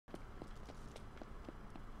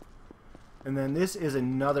And then this is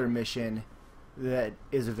another mission that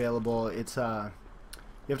is available. It's you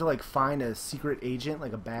have to like find a secret agent,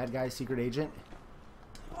 like a bad guy secret agent.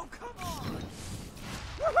 Oh, come on!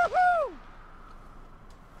 Woo-hoo-hoo!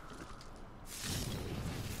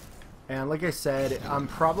 And like I said, I'm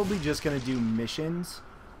probably just gonna do missions.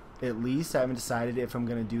 At least I haven't decided if I'm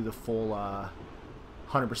gonna do the full 100%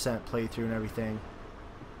 playthrough and everything.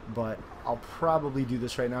 But I'll probably do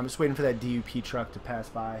this right now. I'm just waiting for that DUP truck to pass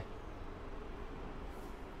by.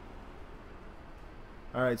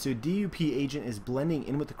 Alright, so DUP agent is blending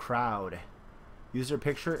in with the crowd. Use their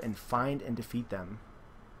picture and find and defeat them.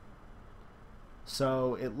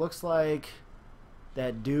 So it looks like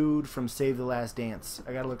that dude from Save the Last Dance.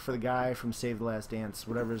 I gotta look for the guy from Save the Last Dance,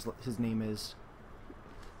 whatever his name is.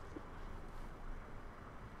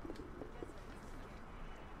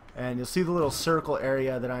 And you'll see the little circle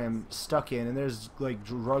area that I am stuck in, and there's like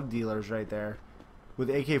drug dealers right there with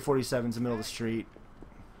AK-47s in the middle of the street.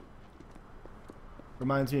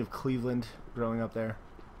 Reminds me of Cleveland growing up there.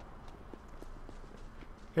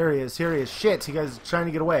 Here he is, here he is. Shit, you guys are trying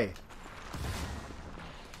to get away.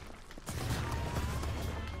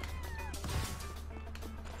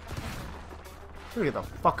 Get the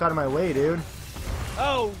fuck out of my way, dude.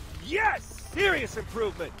 Oh, yes! Serious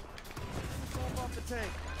improvement! Off the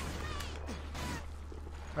tank.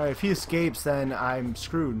 Alright, if he escapes, then I'm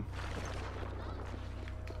screwed.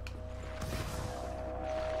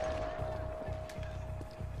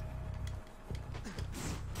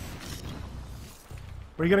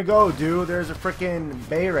 Where are you gonna go, dude? There's a freaking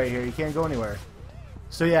bay right here. You can't go anywhere.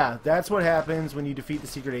 So yeah, that's what happens when you defeat the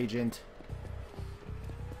secret agent.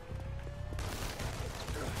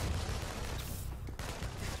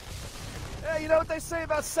 Hey, you know what they say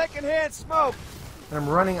about secondhand smoke? And I'm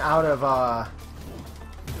running out of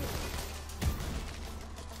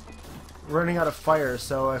fire,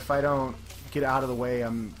 so if I don't get out of the way,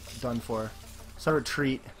 I'm done for. So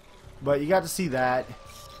retreat. But you got to see that.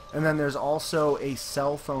 And then there's also a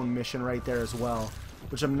cell phone mission right there as well,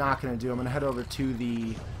 which I'm not going to do. I'm going to head over to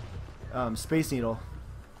the Space Needle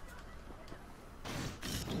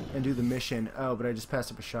and do the mission. Oh, but I just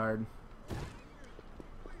passed up a shard.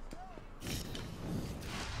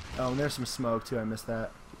 Oh, and there's some smoke too. I missed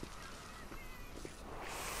that.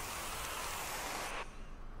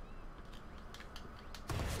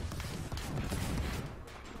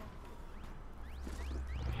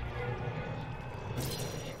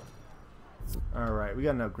 Alright, we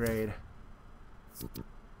got an upgrade.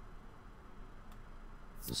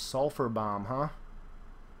 Sulfur bomb, huh?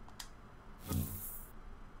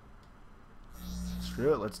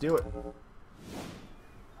 Screw it, let's do it.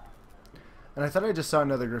 And I thought I just saw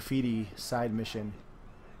another graffiti side mission.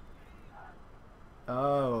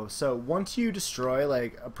 Oh, so once you destroy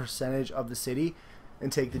like a percentage of the city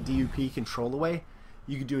and take the DUP control away,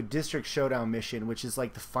 you can do a district showdown mission, which is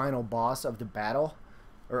like the final boss of the battle,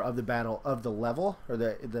 or of the level, or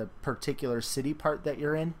the particular city part that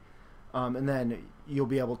you're in, and then you'll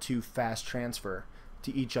be able to fast transfer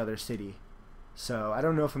to each other city. So I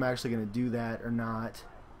don't know if I'm actually going to do that or not,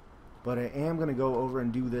 but I am going to go over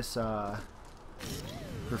and do this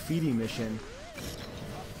graffiti mission.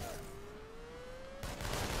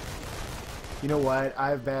 You know what? I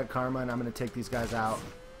have bad karma, and I'm going to take these guys out.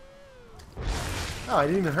 Oh, I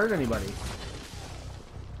didn't even hurt anybody.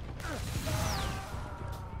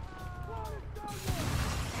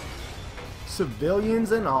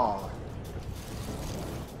 Civilians and all.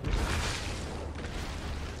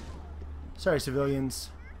 Sorry, civilians.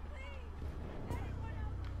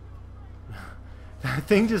 That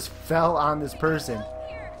thing just fell on this person.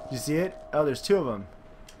 Did you see it? Oh, there's two of them.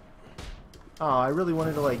 Oh, I really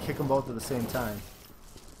wanted to like kick them both at the same time.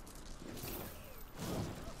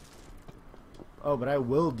 Oh, but I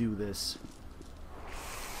will do this.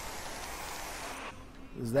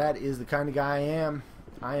 Because that is the kind of guy I am.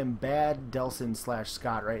 I am bad Delsin /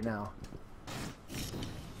 Scott right now.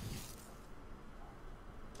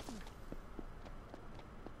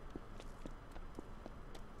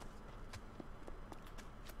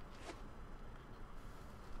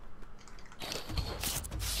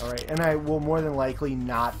 Alright, and I will more than likely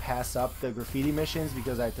not pass up the graffiti missions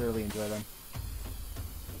because I thoroughly enjoy them.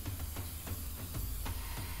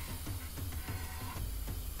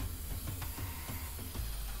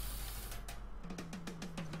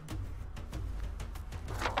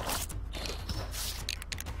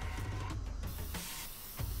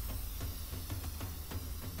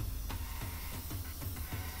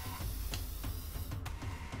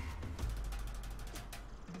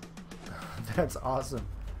 That's awesome.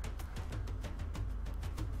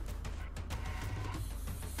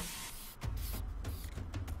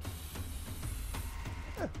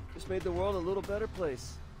 Just made the world a little better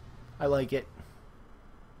place. I like it.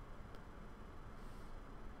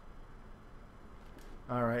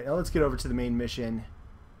 Alright, now let's get over to the main mission.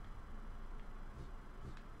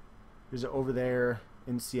 There's over there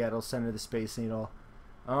in Seattle, center of the Space Needle.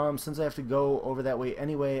 Since I have to go over that way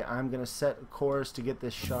anyway, I'm going to set a course to get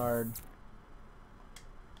this shard.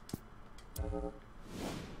 What's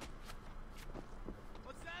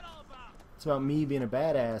that all about? It's about me being a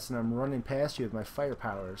badass, and I'm running past you with my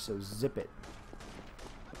firepower, so zip it.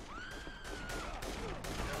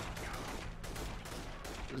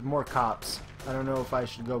 There's more cops. I don't know if I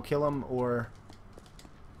should go kill them or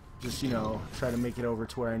just, you know, try to make it over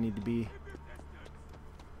to where I need to be.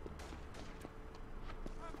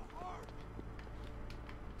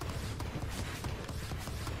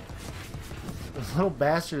 This little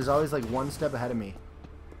bastard is always like one step ahead of me.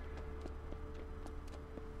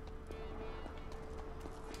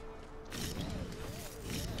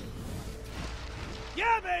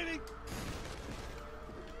 Yeah, baby!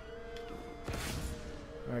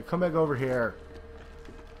 Alright, come back over here.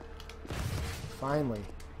 Finally.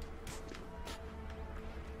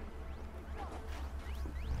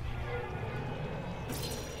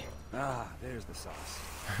 Ah, there's the sauce.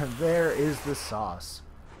 There is the sauce.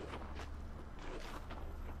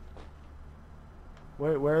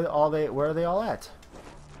 Where are they all at?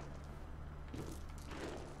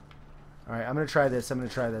 Alright, I'm gonna try this.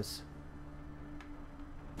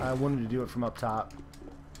 I wanted to do it from up top.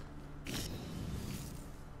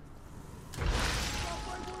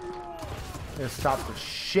 Gonna stop the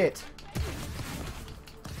shit.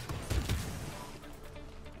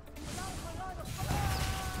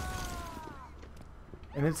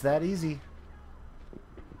 And it's that easy.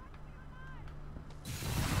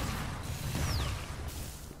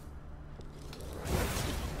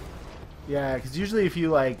 Yeah, because usually if you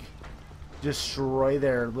like destroy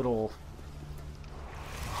their little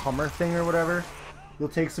Hummer thing or whatever, you'll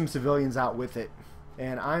take some civilians out with it.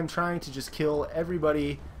 And I'm trying to just kill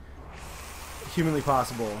everybody humanly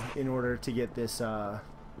possible in order to get this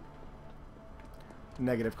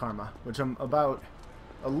negative karma, which I'm about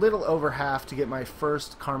a little over half to get my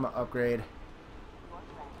first karma upgrade.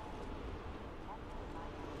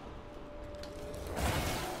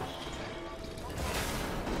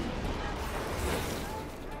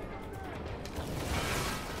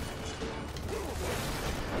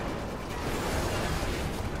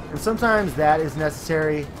 And sometimes that is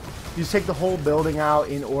necessary. You just take the whole building out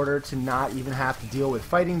in order to not even have to deal with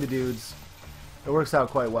fighting the dudes. It works out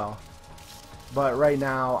quite well. But right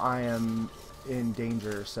now I am in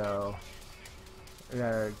danger, so I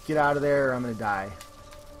gotta get out of there or I'm gonna die.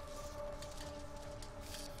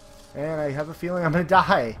 And I have a feeling I'm gonna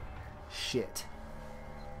die. Shit.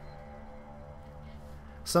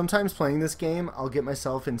 Sometimes playing this game, I'll get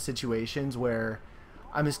myself in situations where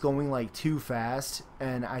I'm just going like too fast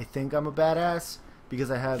and I think I'm a badass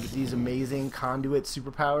because I have these amazing conduit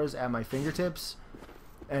superpowers at my fingertips,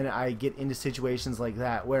 and I get into situations like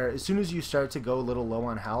that where as soon as you start to go a little low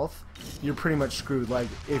on health, you're pretty much screwed. Like,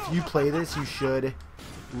 if you play this, you should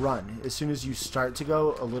run as soon as you start to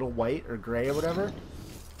go a little white or gray or whatever.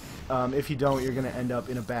 If you don't, you're gonna end up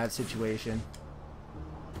in a bad situation.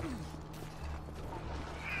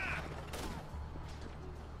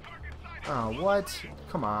 Oh, what?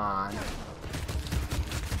 Come on.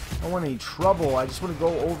 I don't want any trouble. I just want to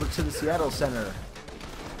go over to the Seattle Center.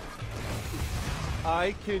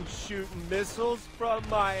 I can shoot missiles from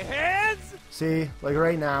my hands? See, like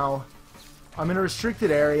right now, I'm in a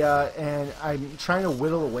restricted area and I'm trying to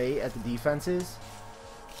whittle away at the defenses.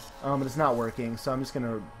 But it's not working, so I'm just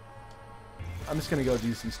gonna go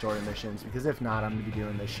do some story missions, because if not, I'm gonna be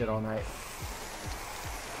doing this shit all night.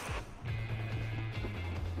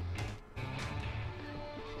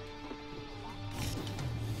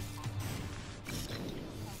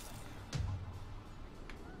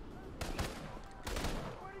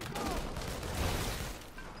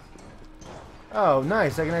 Oh,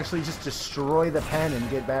 nice. I can actually just destroy the pen and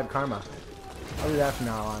get bad karma. I'll do that from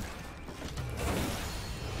now on.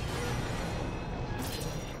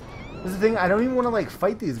 This is the thing, I don't even want to like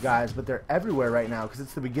fight these guys, but they're everywhere right now because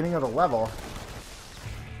it's the beginning of the level.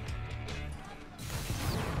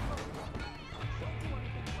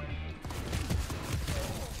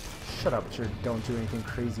 Shut up, sure, don't do anything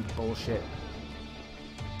crazy bullshit.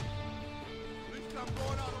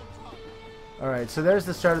 Alright, so there's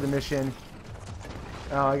the start of the mission.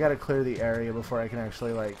 Oh, I gotta clear the area before I can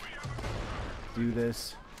actually, like, do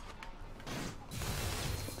this.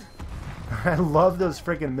 I love those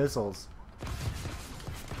freaking missiles.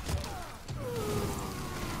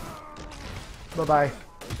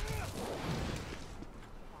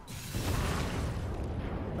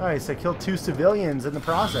 Nice, I killed 2 civilians in the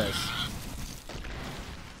process.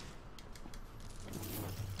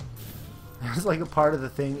 There's like a part of the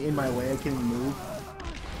thing in my way I can't even move.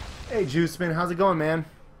 Hey Juiceman, how's it going, man?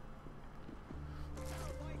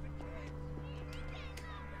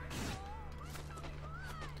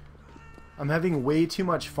 I'm having way too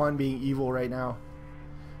much fun being evil right now.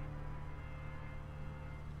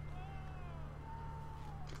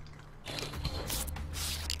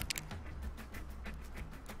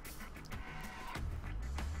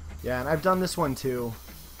 Yeah, and I've done this one too.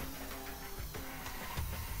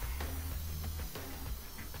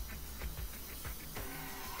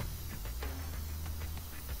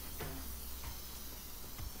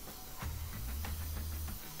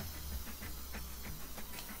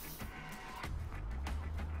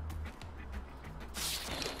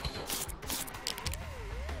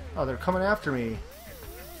 Oh, they're coming after me.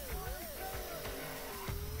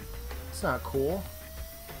 It's not cool.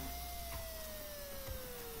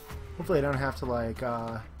 Hopefully I don't have to, like,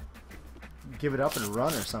 give it up and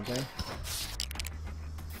run or something.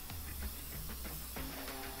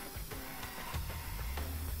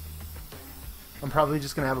 I'm probably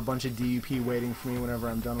just going to have a bunch of DUP waiting for me whenever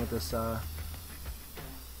I'm done with this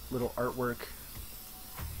little artwork.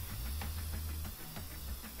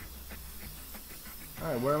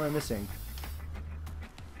 Alright, where am I missing?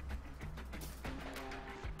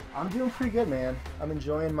 I'm doing pretty good, man. I'm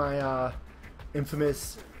enjoying my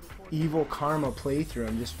infamous Evil Karma playthrough.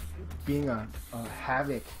 I'm just being a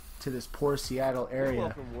havoc to this poor Seattle area.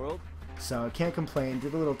 Welcome, world. So I can't complain.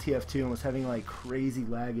 Did a little TF2 and was having like crazy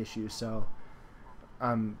lag issues, so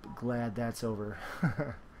I'm glad that's over.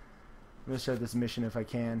 I'm gonna start this mission if I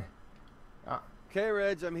can. Okay,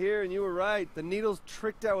 Reg, I'm here, and you were right. The needle's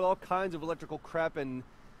tricked out with all kinds of electrical crap and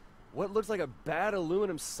what looks like a bad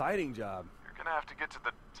aluminum siding job. You're gonna have to get to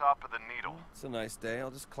the top of the needle. It's a nice day.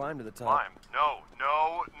 I'll just climb to the top. Climb. No,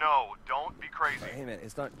 no, no. Don't be crazy. Hey, man,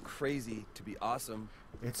 it's not crazy to be awesome.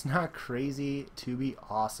 It's not crazy to be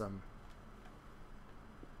awesome.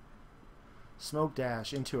 Smoke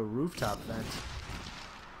dash into a rooftop vent.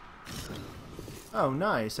 Oh,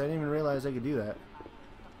 nice. I didn't even realize I could do that.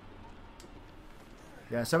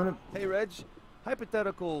 Yeah, so I'm gonna... Hey, Reg,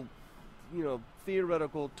 hypothetical, you know,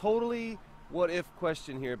 theoretical, totally what-if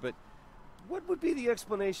question here, but what would be the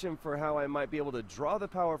explanation for how I might be able to draw the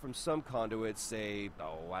power from some conduits, say,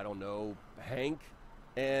 oh, I don't know, Hank,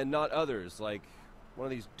 and not others, like one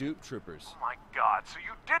of these dupe troopers? Oh my god, so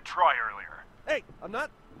you did try earlier. Hey, I'm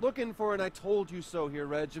not looking for an I told you so here,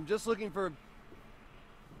 Reg. I'm just looking for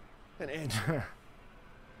an answer.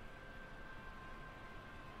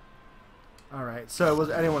 Alright, so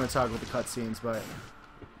I didn't want to talk about the cutscenes, but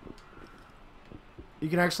you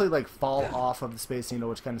can actually like fall off of the Space Needle,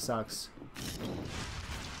 which kind of sucks.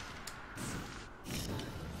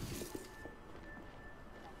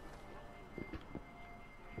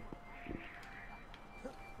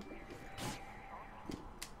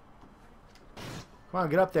 Come on,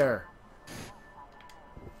 get up there.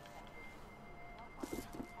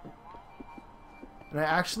 And I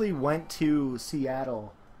actually went to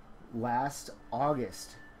Seattle last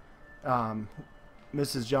August.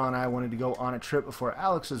 Mrs. John and I wanted to go on a trip before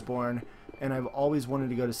Alex was born, and I've always wanted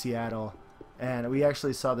to go to Seattle. And we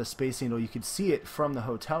actually saw the Space Needle. You could see it from the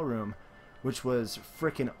hotel room, which was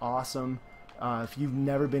freaking awesome. If you've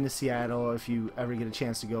never been to Seattle, if you ever get a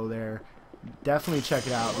chance to go there, definitely check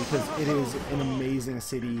it out because it is an amazing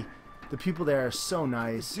city. The people there are so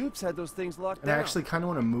nice. The Zoops had those things locked And down. I actually kind of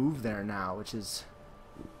want to move there now, which is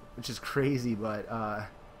crazy, but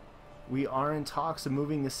we are in talks of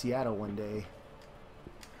moving to Seattle one day.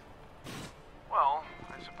 Well,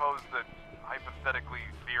 I suppose that hypothetically,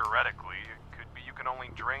 theoretically, it could be you can only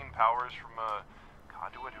drain powers from a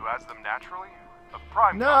conduit who has them naturally. A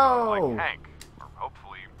prime conduit like Hank, or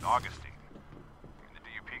hopefully Augustine. I mean, the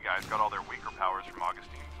DUP guys got all their weaker powers from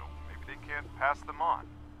Augustine, so maybe they can't pass them on,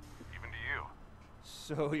 even to you.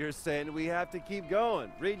 So you're saying we have to keep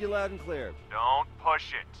going. Read you loud and clear. Don't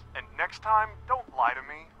push it. And next time, don't lie to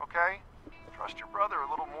me, okay? Trust your brother a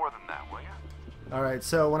little more than that, will you? Alright,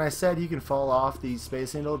 so when I said you can fall off the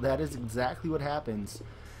Space Needle, that is exactly what happens.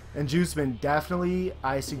 And Juiceman, definitely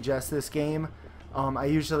I suggest this game. I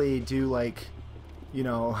usually do like, you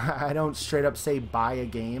know, I don't straight up say buy a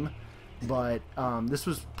game, but this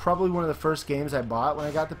was probably one of the first games I bought when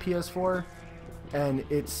I got the PS4, and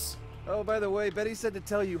it's... Oh, by the way, Betty said to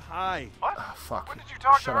tell you hi. What? Oh, fuck. When did you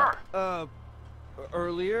talk to Shut her? up.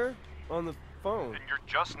 Earlier on the phone. And you're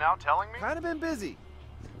just now telling me? Kind of been busy.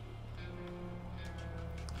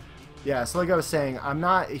 Yeah, so like I was saying, I'm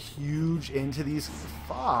not huge into these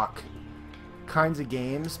kinds of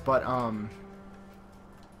games, but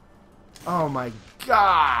Oh my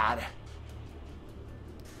god!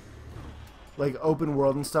 Like open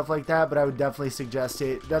world and stuff like that, but I would definitely suggest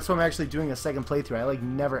it. That's why I'm actually doing a second playthrough. I like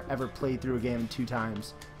never ever played through a game 2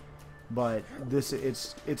 times, but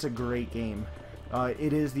it's a great game.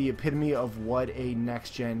 It is the epitome of what a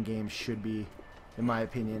next gen game should be, in my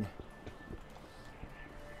opinion.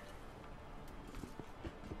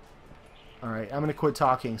 All right, I'm gonna quit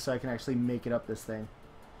talking so I can actually make it up this thing.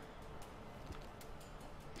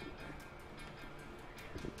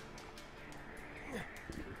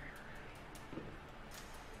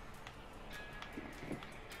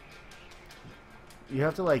 You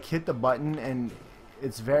have to like hit the button and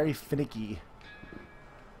it's very finicky.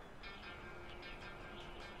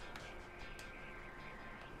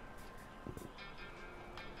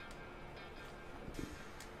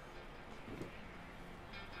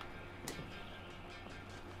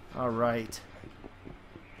 All right.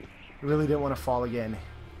 Really didn't want to fall again.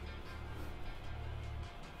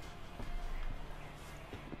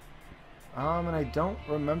 And I don't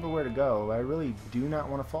remember where to go. I really do not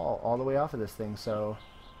want to fall all the way off of this thing, so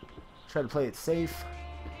try to play it safe.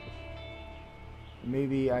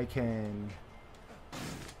 Maybe I can...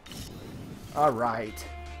 Alright.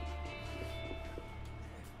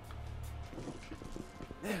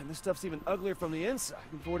 Man, this stuff's even uglier from the inside.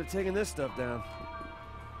 Looking forward to taking this stuff down.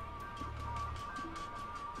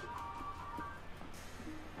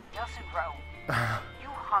 Delsin Rowe, you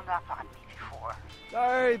hung up on me before.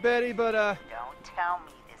 Sorry, Betty, but Don't tell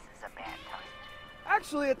me this is a bad time.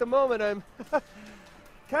 actually at the moment I'm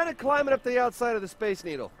kind of climbing up the outside of the Space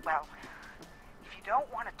Needle. Well, if you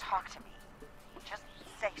don't want to talk to me, just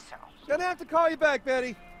say so. Gonna have to call you back,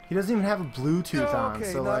 Betty. He doesn't even have a Bluetooth on,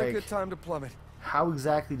 Okay, so not like... a good time to plummet. How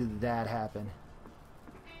exactly did that happen?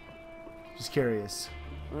 Just curious.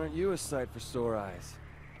 Aren't you a sight for sore eyes?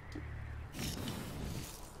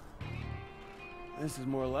 This is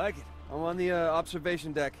more like it. I'm on the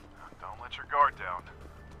observation deck. Don't let your guard down.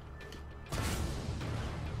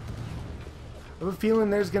 I have a feeling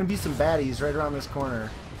there's going to be some baddies right around this corner.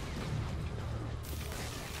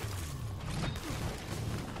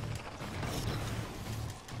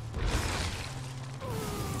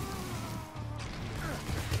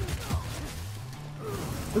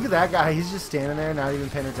 Look at that guy. He's just standing there, not even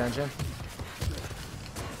paying attention.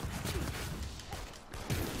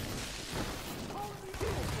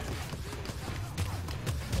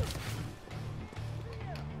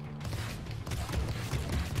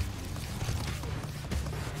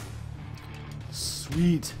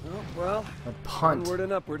 Sweet. Oh, well, A punt. onward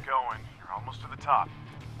and upward. Going. You're almost to the top.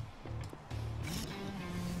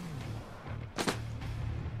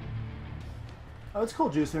 Oh, it's cool,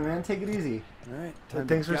 Juicer, man. Take it easy. All right, Well, time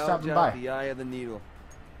thanks to for gouge stopping out by. the eye of the needle.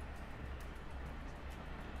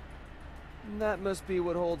 And that must be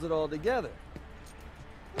what holds it all together.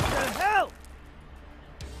 What the hell?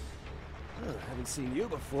 Oh, haven't seen you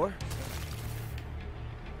before.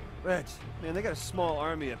 Reg, man, they got a small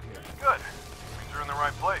army up here. Good. Means you're in the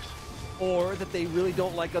right place. Or that they really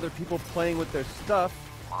don't like other people playing with their stuff.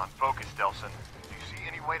 Come on, focus, Delsin. Do you see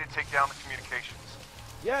any way to take down the communications?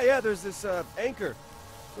 Yeah, there's this anchor.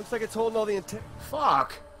 Looks like it's holding all the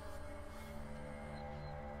Fuck.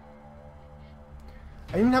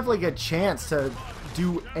 I didn't have like a chance to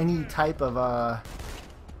do any type of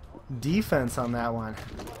defense on that one.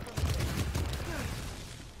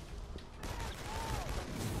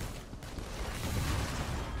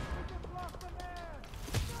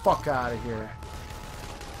 Fuck out of here.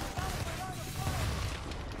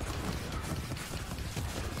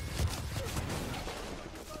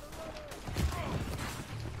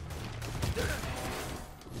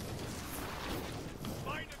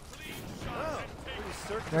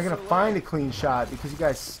 You're not gonna find a clean shot because you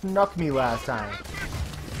guys snuck me last time.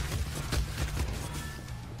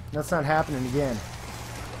 That's not happening again.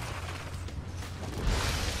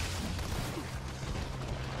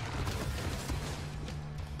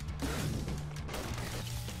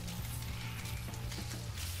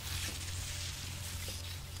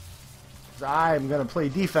 I'm gonna play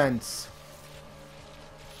defense.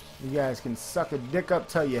 You guys can suck a dick up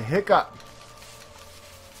till you hiccup.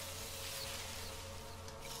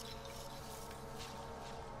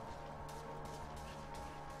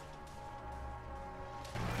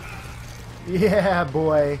 Yeah,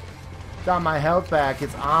 boy. Got my health back.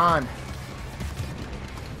 It's on.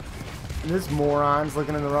 This moron's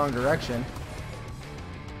looking in the wrong direction.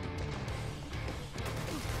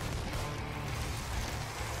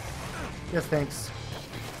 Yes, thanks.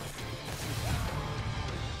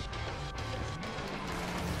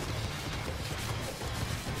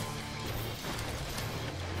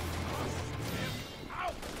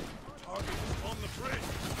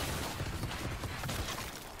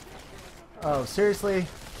 Oh, seriously?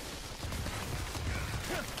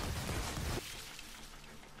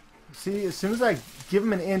 See, as soon as I give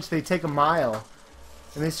them an inch, they take a mile.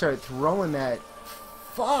 And they start throwing that...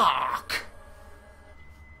 Fuck!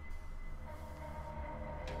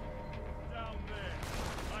 Down there.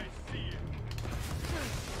 I see it.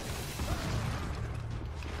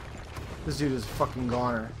 This dude is a fucking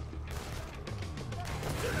goner.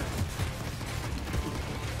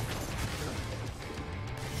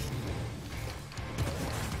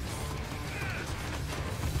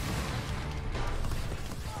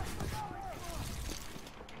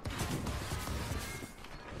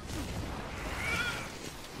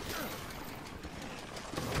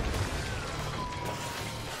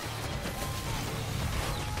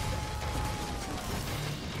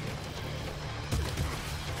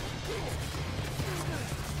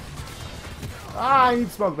 Ah, I need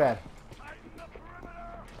smoke bad.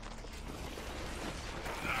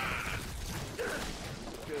 Good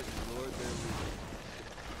Lord, they're leaving.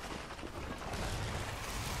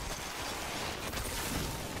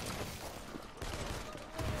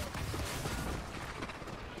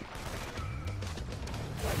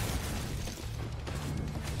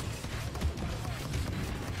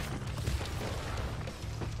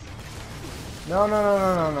 No, no, no,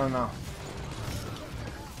 no, no, no, no.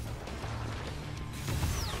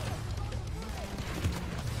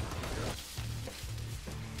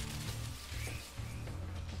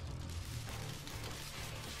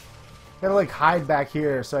 Gotta like hide back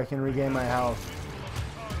here so I can regain my health.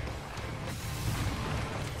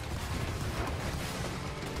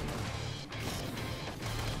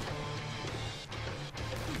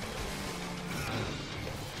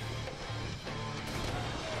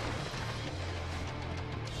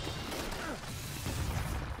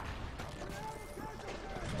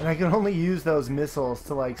 And I can only use those missiles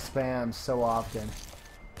to like spam so often.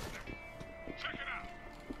 Check it out.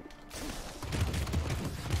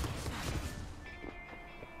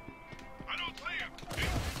 I don't see him.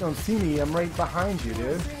 Don't see me, I'm right behind you,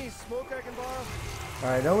 dude. See any smoke I can borrow?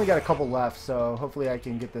 Alright, I only got a couple left, so hopefully I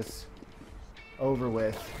can get this over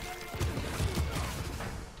with.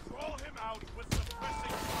 Roll him out with suppressing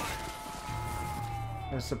fire. I'm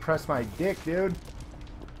gonna suppress my dick, dude.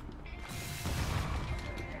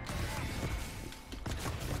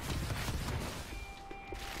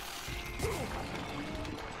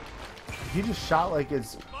 He just shot like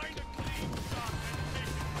it's... Find a clean shot and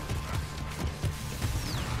take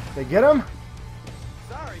it. They get him?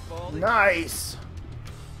 Sorry, Baldy. Nice!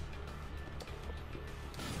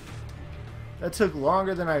 That took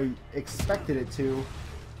longer than I expected it to.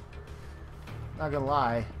 Not gonna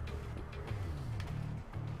lie.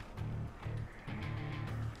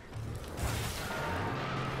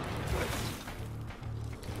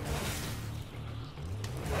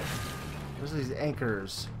 Where's these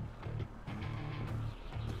anchors?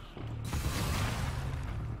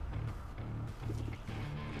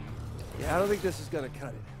 Yeah, I don't think this is gonna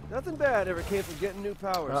cut it. Nothing bad ever came from getting new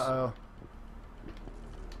powers. Uh-oh.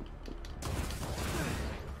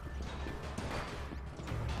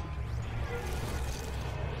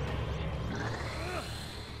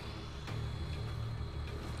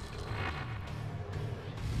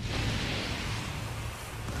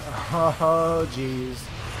 Oh, jeez.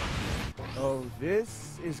 Oh,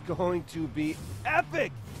 this is going to be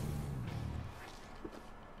epic!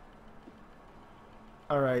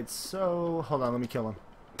 Alright, so... Hold on, let me kill him.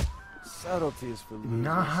 Subtleties for losers.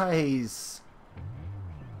 Nice!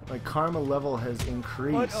 My karma level has What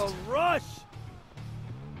increased. a rush!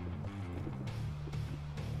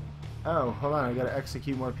 Oh, hold on, I gotta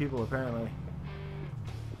execute more people apparently.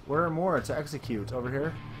 Where are more to execute? Over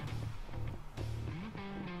here?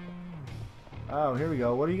 Oh, here we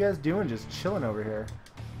go. What are you guys doing just chilling over here?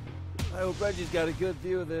 I hope Reggie's got a good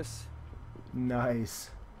view of this. Nice.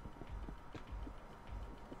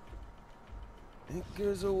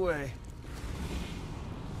 Anchors away.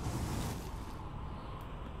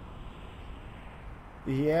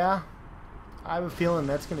 Yeah, I have a feeling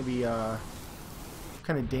that's gonna be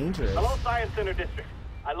kind of dangerous. Hello, Science Center District.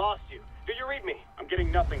 I lost you. Do you read me? I'm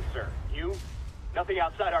getting nothing, sir. You? Nothing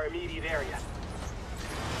outside our immediate area.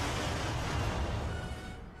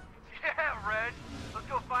 Yeah, Reg. Let's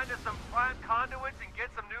go find us some prime conduits and get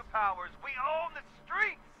some new powers. We own the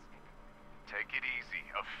streets! Take it easy.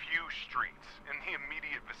 A few streets in the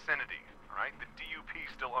immediate vicinity, right? The DUP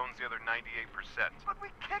still owns the other 98%. But we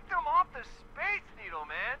kicked them off the Space Needle,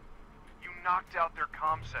 man! You knocked out their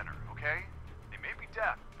comm center, okay? They may be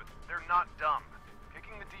deaf, but they're not dumb.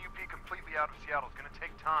 Kicking the DUP completely out of Seattle is gonna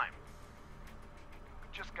take time. We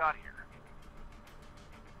just got here.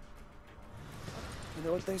 You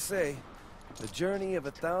know what they say. The journey of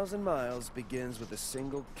 1,000 miles begins with a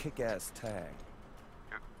single kick-ass tag.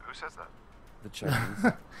 Who says that? The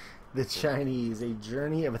Chinese. The Chinese. A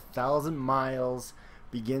journey of 1,000 miles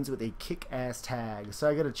begins with a kick-ass tag. So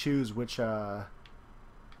I gotta choose which tag.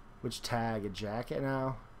 A jacket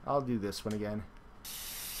now? I'll do this one again.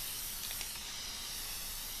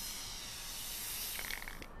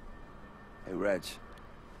 Hey, Reg.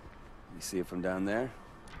 You see it from down there?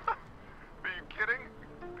 Are you kidding?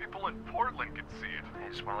 People in Portland can see it. I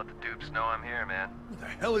just want to let the dupes know I'm here, man. What the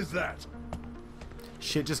hell is that?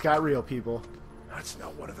 Shit just got real, people. That's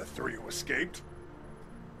not one of the three who escaped.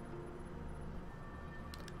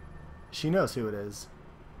 She knows who it is.